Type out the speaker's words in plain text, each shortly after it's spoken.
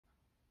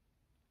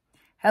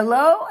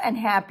Hello and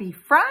happy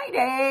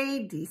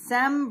Friday,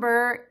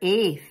 December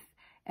 8th.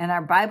 And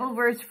our Bible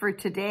verse for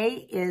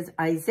today is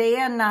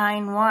Isaiah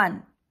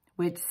 9:1,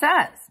 which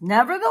says,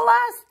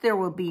 "Nevertheless, there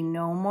will be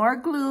no more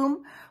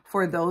gloom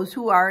for those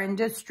who are in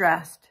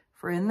distress.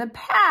 For in the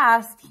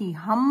past, he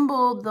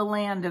humbled the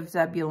land of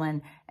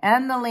Zebulun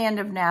and the land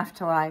of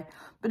Naphtali.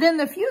 But in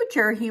the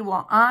future, he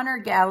will honor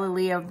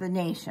Galilee of the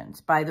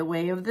nations by the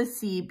way of the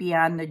sea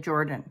beyond the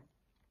Jordan."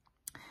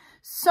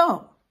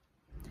 So,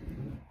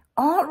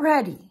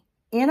 already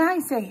in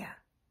Isaiah,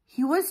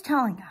 he was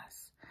telling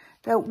us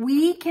that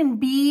we can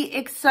be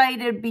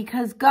excited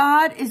because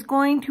God is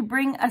going to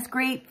bring us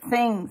great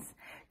things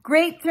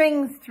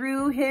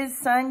through his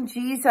son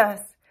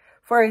Jesus.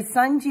 For his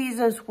son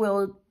Jesus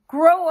will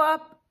grow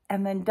up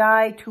and then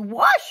die to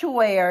wash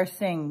away our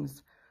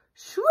sins.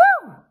 Shoo!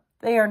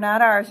 They are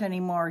not ours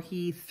anymore.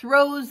 He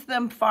throws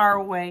them far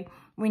away.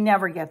 We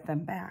never get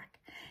them back.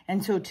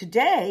 And so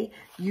today,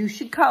 you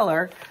should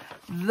color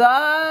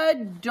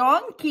the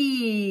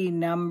donkey,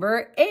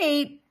 number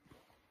 8.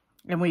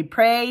 And we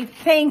pray,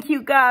 thank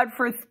you, God,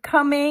 for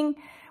coming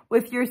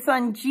with your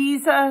son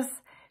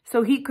Jesus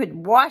so he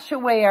could wash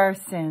away our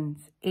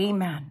sins.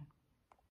 Amen.